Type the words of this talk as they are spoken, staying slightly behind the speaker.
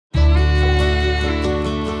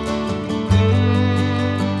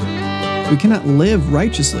We cannot live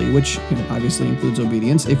righteously, which obviously includes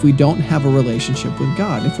obedience, if we don't have a relationship with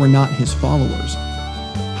God, if we're not His followers.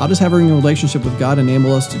 How does having a relationship with God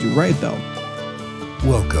enable us to do right, though?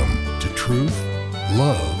 Welcome to Truth,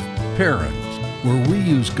 Love, Parents, where we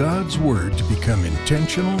use God's Word to become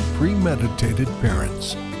intentional, premeditated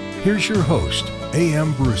parents. Here's your host,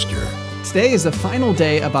 A.M. Brewster. Today is the final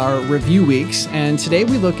day of our review weeks, and today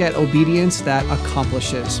we look at obedience that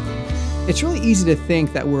accomplishes. It's really easy to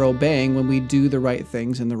think that we're obeying when we do the right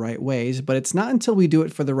things in the right ways, but it's not until we do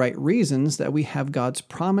it for the right reasons that we have God's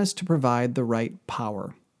promise to provide the right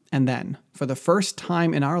power. And then, for the first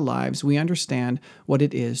time in our lives, we understand what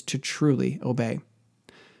it is to truly obey.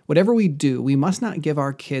 Whatever we do, we must not give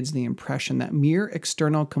our kids the impression that mere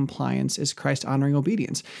external compliance is Christ-honoring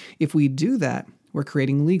obedience. If we do that, we're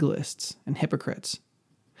creating legalists and hypocrites.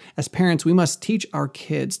 As parents, we must teach our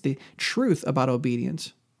kids the truth about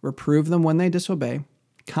obedience, reprove them when they disobey,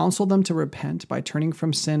 counsel them to repent by turning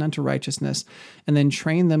from sin unto righteousness, and then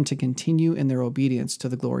train them to continue in their obedience to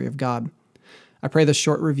the glory of God. I pray this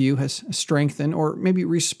short review has strengthened or maybe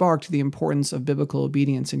re-sparked the importance of biblical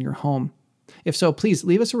obedience in your home. If so, please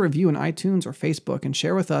leave us a review on iTunes or Facebook and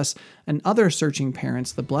share with us and other searching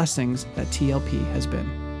parents the blessings that TLP has been.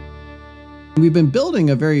 We've been building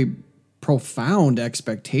a very profound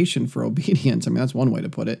expectation for obedience. That's one way to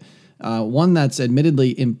put it. One that's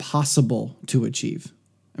admittedly impossible to achieve.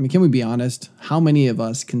 Can we be honest? How many of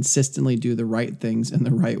us consistently do the right things in the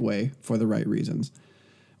right way for the right reasons?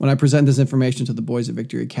 When I present this information to the boys at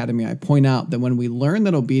Victory Academy, I point out that when we learn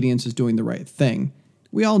that obedience is doing the right thing,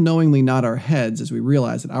 we all knowingly nod our heads as we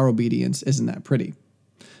realize that our obedience isn't that pretty.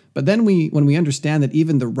 But then when we understand that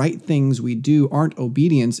even the right things we do aren't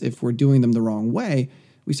obedience if we're doing them the wrong way,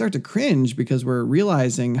 we start to cringe because we're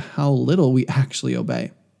realizing how little we actually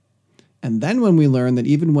obey. And then when we learn that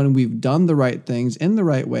even when we've done the right things in the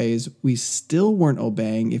right ways, we still weren't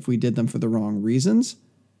obeying if we did them for the wrong reasons,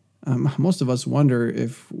 most of us wonder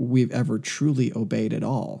if we've ever truly obeyed at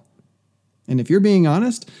all. And if you're being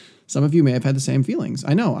honest, some of you may have had the same feelings.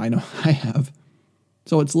 I know I have.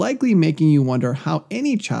 So it's likely making you wonder how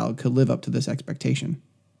any child could live up to this expectation.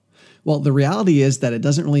 Well, the reality is that it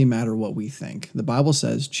doesn't really matter what we think. The Bible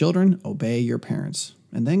says, children, obey your parents.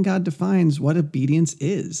 And then God defines what obedience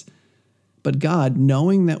is. But God,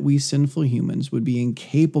 knowing that we sinful humans would be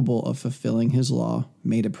incapable of fulfilling His law,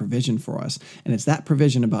 made a provision for us. And it's that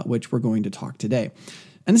provision about which we're going to talk today.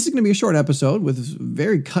 And this is going to be a short episode with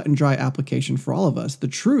very cut and dry application for all of us. The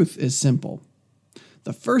truth is simple.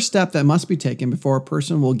 The first step that must be taken before a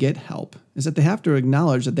person will get help is that they have to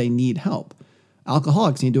acknowledge that they need help.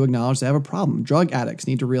 Alcoholics need to acknowledge they have a problem. Drug addicts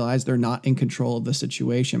need to realize they're not in control of the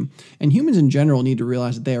situation. And humans in general need to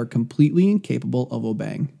realize that they are completely incapable of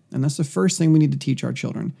obeying. And that's the first thing we need to teach our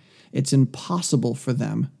children. It's impossible for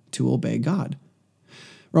them to obey God.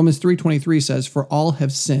 Romans 3:23 says, "For all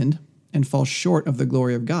have sinned and fall short of the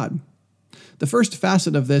glory of God." The first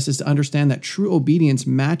facet of this is to understand that true obedience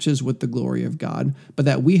matches with the glory of God, but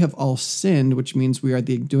that we have all sinned, which means we are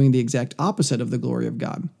doing the exact opposite of the glory of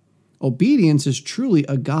God. Obedience is truly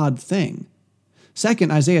a God thing.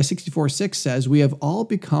 Second, Isaiah 64:6 says, "We have all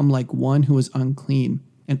become like one who is unclean,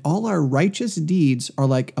 and all our righteous deeds are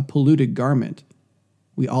like a polluted garment.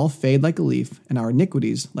 We all fade like a leaf, and our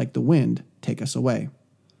iniquities, like the wind, take us away."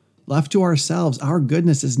 Left to ourselves, our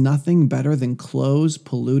goodness is nothing better than clothes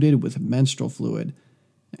polluted with menstrual fluid.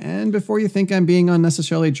 And before you think I'm being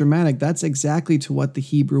unnecessarily dramatic, that's exactly to what the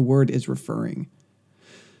Hebrew word is referring.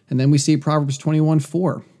 And then we see Proverbs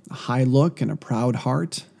 21:4, "A high look and a proud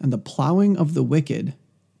heart, and the plowing of the wicked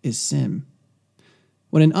is sin."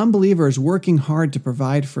 When an unbeliever is working hard to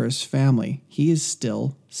provide for his family, he is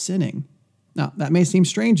still sinning. Now, that may seem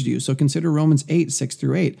strange to you, so consider Romans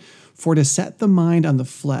 8:6-8. "For to set the mind on the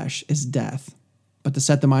flesh is death, but to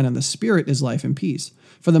set the mind on the Spirit is life and peace.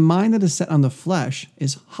 For the mind that is set on the flesh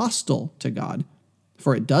is hostile to God,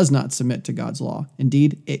 for it does not submit to God's law.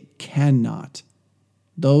 Indeed, it cannot.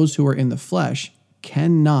 Those who are in the flesh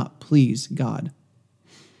cannot please God."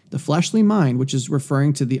 The fleshly mind, which is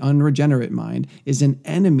referring to the unregenerate mind, is an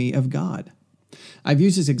enemy of God. I've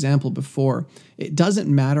used this example before. It doesn't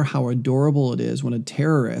matter how adorable it is when a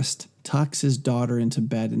terrorist tucks his daughter into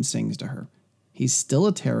bed and sings to her. He's still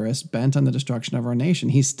a terrorist bent on the destruction of our nation.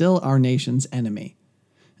 He's still our nation's enemy.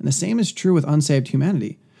 And the same is true with unsaved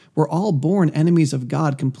humanity. We're all born enemies of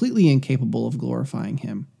God, completely incapable of glorifying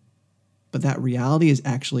Him. But that reality is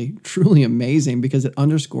actually truly amazing because it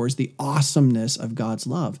underscores the awesomeness of God's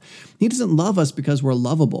love. He doesn't love us because we're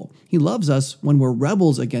lovable. He loves us when we're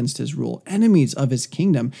rebels against His rule, enemies of His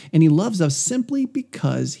kingdom, and He loves us simply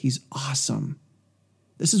because He's awesome.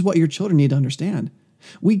 This is what your children need to understand.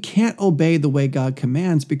 We can't obey the way God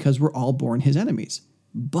commands because we're all born his enemies.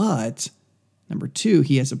 But, number two,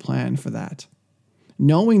 he has a plan for that.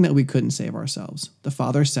 Knowing that we couldn't save ourselves, the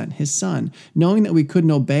Father sent his Son. Knowing that we couldn't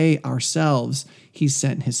obey ourselves, he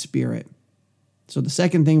sent his Spirit. So the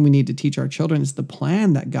second thing we need to teach our children is the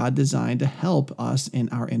plan that God designed to help us in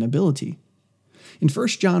our inability. In 1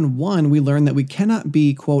 John 1, we learn that we cannot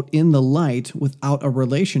be, quote, in the light without a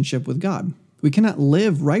relationship with God. We cannot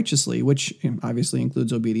live righteously, which obviously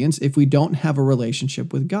includes obedience, if we don't have a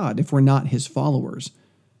relationship with God, if we're not his followers.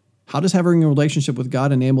 How does having a relationship with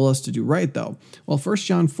God enable us to do right, though? Well, 1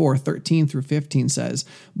 John 4:13 through 15 says,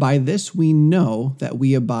 "By this we know that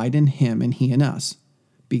we abide in him and he in us,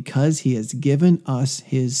 because he has given us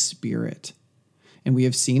his Spirit. And we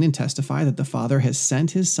have seen and testify that the Father has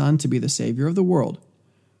sent his Son to be the Savior of the world.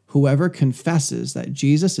 Whoever confesses that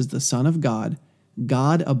Jesus is the Son of God,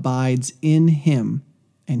 God abides in him,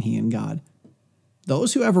 and he in God."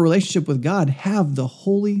 Those who have a relationship with God have the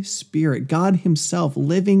Holy Spirit, God himself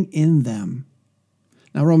living in them.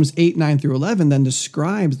 Now, Romans 8:9 through 11 then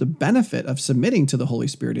describes the benefit of submitting to the Holy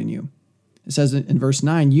Spirit in you. It says in verse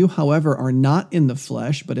 9, "You, however, are not in the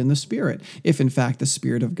flesh, but in the Spirit, if in fact the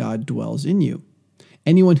Spirit of God dwells in you.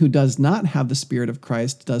 Anyone who does not have the Spirit of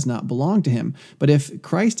Christ does not belong to him. But if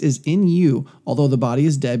Christ is in you, although the body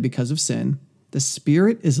is dead because of sin, the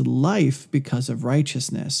Spirit is life because of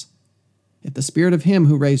righteousness. If the Spirit of him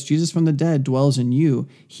who raised Jesus from the dead dwells in you,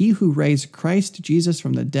 he who raised Christ Jesus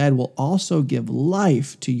from the dead will also give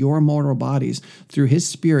life to your mortal bodies through his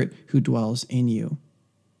Spirit who dwells in you."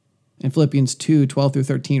 And Philippians 2:12 through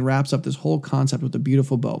 13 wraps up this whole concept with a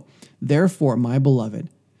beautiful bow. "Therefore, my beloved,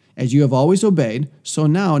 as you have always obeyed, so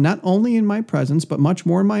now, not only in my presence, but much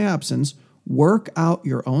more in my absence, work out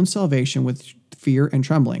your own salvation with fear and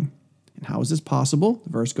trembling." And how is this possible? The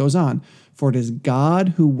verse goes on, "For it is God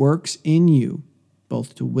who works in you,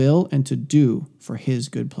 both to will and to do for his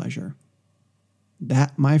good pleasure."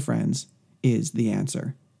 That, my friends, is the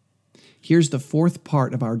answer. Here's the fourth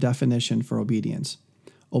part of our definition for obedience.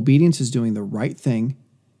 Obedience is doing the right thing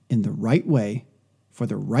in the right way, for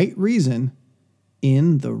the right reason,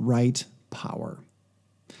 in the right power.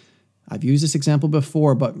 I've used this example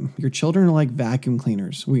before, but your children are like vacuum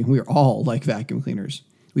cleaners. We're all like vacuum cleaners.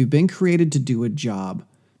 We've been created to do a job,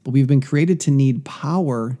 but we've been created to need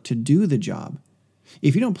power to do the job.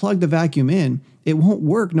 If you don't plug the vacuum in, it won't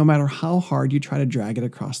work no matter how hard you try to drag it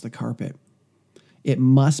across the carpet. It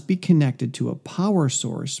must be connected to a power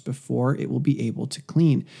source before it will be able to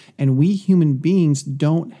clean. And we human beings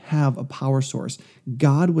don't have a power source.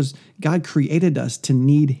 God created us to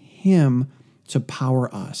need him to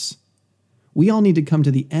power us. We all need to come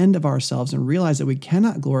to the end of ourselves and realize that we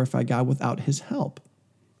cannot glorify God without his help.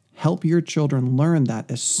 Help your children learn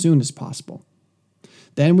that as soon as possible.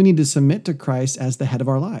 Then we need to submit to Christ as the head of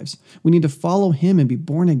our lives. We need to follow him and be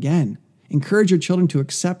born again. Encourage your children to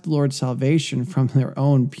accept the Lord's salvation from their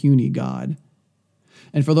own puny God.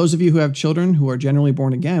 And for those of you who have children who are generally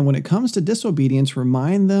born again, when it comes to disobedience,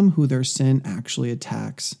 remind them who their sin actually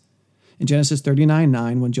attacks. In Genesis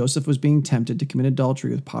 39:9, when Joseph was being tempted to commit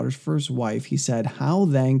adultery with Potiphar's wife, he said, "How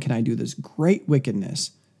then can I do this great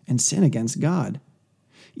wickedness and sin against God?"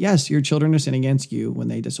 Yes, your children are sinning against you when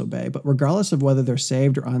they disobey, but regardless of whether they're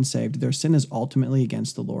saved or unsaved, their sin is ultimately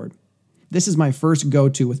against the Lord. This is my first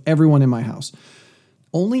go-to with everyone in my house.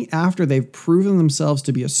 Only after they've proven themselves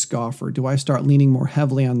to be a scoffer do I start leaning more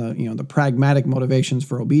heavily on the pragmatic motivations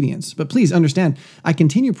for obedience. But please understand, I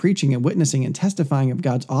continue preaching and witnessing and testifying of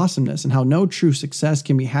God's awesomeness and how no true success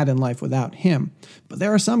can be had in life without him. But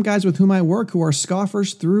there are some guys with whom I work who are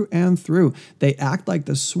scoffers through and through. They act like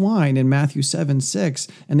the swine in Matthew 7:6,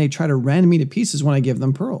 and they try to rend me to pieces when I give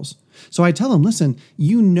them pearls. So I tell them, listen,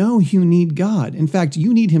 you know you need God. In fact,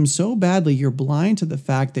 you need him so badly you're blind to the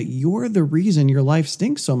fact that you're the reason your life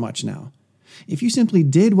stinks so much now. If you simply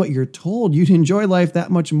did what you're told, you'd enjoy life that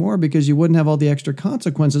much more because you wouldn't have all the extra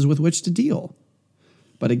consequences with which to deal.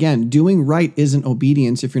 But again, doing right isn't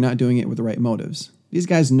obedience if you're not doing it with the right motives. These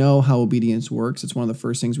guys know how obedience works. It's one of the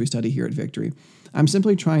first things we study here at Victory. I'm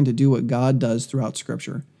simply trying to do what God does throughout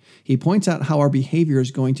Scripture. He points out how our behavior is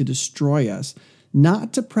going to destroy us,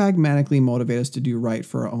 not to pragmatically motivate us to do right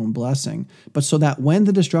for our own blessing, but so that when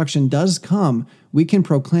the destruction does come, we can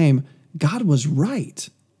proclaim, God was right.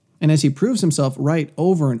 And as he proves himself right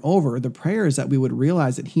over and over, the prayer is that we would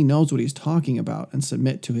realize that he knows what he's talking about and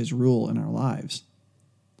submit to his rule in our lives.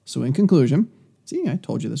 So in conclusion, see, I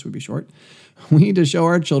told you this would be short. We need to show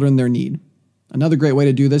our children their need. Another great way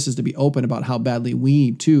to do this is to be open about how badly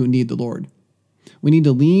we too need the Lord. We need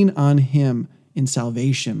to lean on him in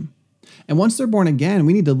salvation. And once they're born again,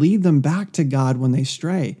 we need to lead them back to God when they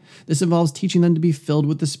stray. This involves teaching them to be filled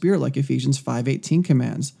with the Spirit, like Ephesians 5:18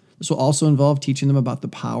 commands. This will also involve teaching them about the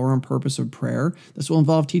power and purpose of prayer. This will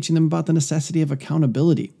involve teaching them about the necessity of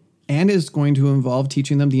accountability. And it's going to involve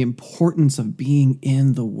teaching them the importance of being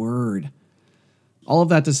in the Word. All of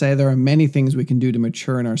that to say, there are many things we can do to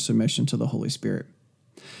mature in our submission to the Holy Spirit.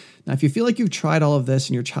 Now, if you feel like you've tried all of this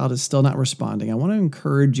and your child is still not responding, I want to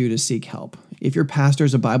encourage you to seek help. If your pastor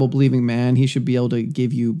is a Bible-believing man, he should be able to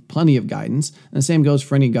give you plenty of guidance. And the same goes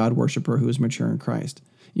for any God worshiper who is mature in Christ.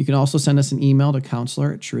 You can also send us an email to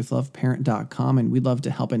counselor@truthloveparent.com, and we'd love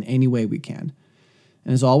to help in any way we can.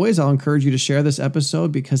 And as always, I'll encourage you to share this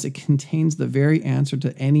episode because it contains the very answer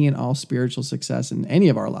to any and all spiritual success in any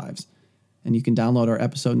of our lives. And you can download our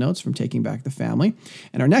episode notes from Taking Back the Family.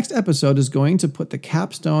 And our next episode is going to put the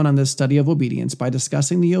capstone on this study of obedience by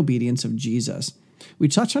discussing the obedience of Jesus. We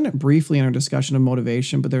touched on it briefly in our discussion of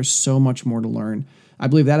motivation, but there's so much more to learn. I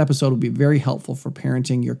believe that episode will be very helpful for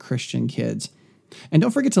parenting your Christian kids. And don't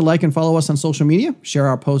forget to like and follow us on social media. Share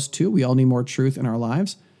our posts too. We all need more truth in our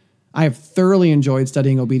lives. I have thoroughly enjoyed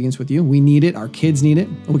studying obedience with you. We need it. Our kids need it.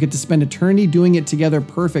 And we get to spend eternity doing it together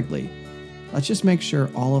perfectly. Let's just make sure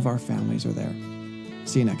all of our families are there.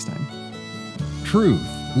 See you next time. Truth,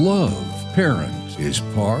 Love, Parents is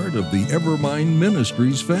part of the Evermind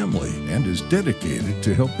Ministries family and is dedicated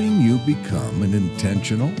to helping you become an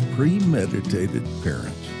intentional, premeditated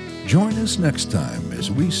parent. Join us next time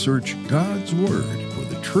as we search God's Word for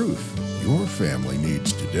the truth your family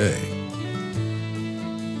needs today.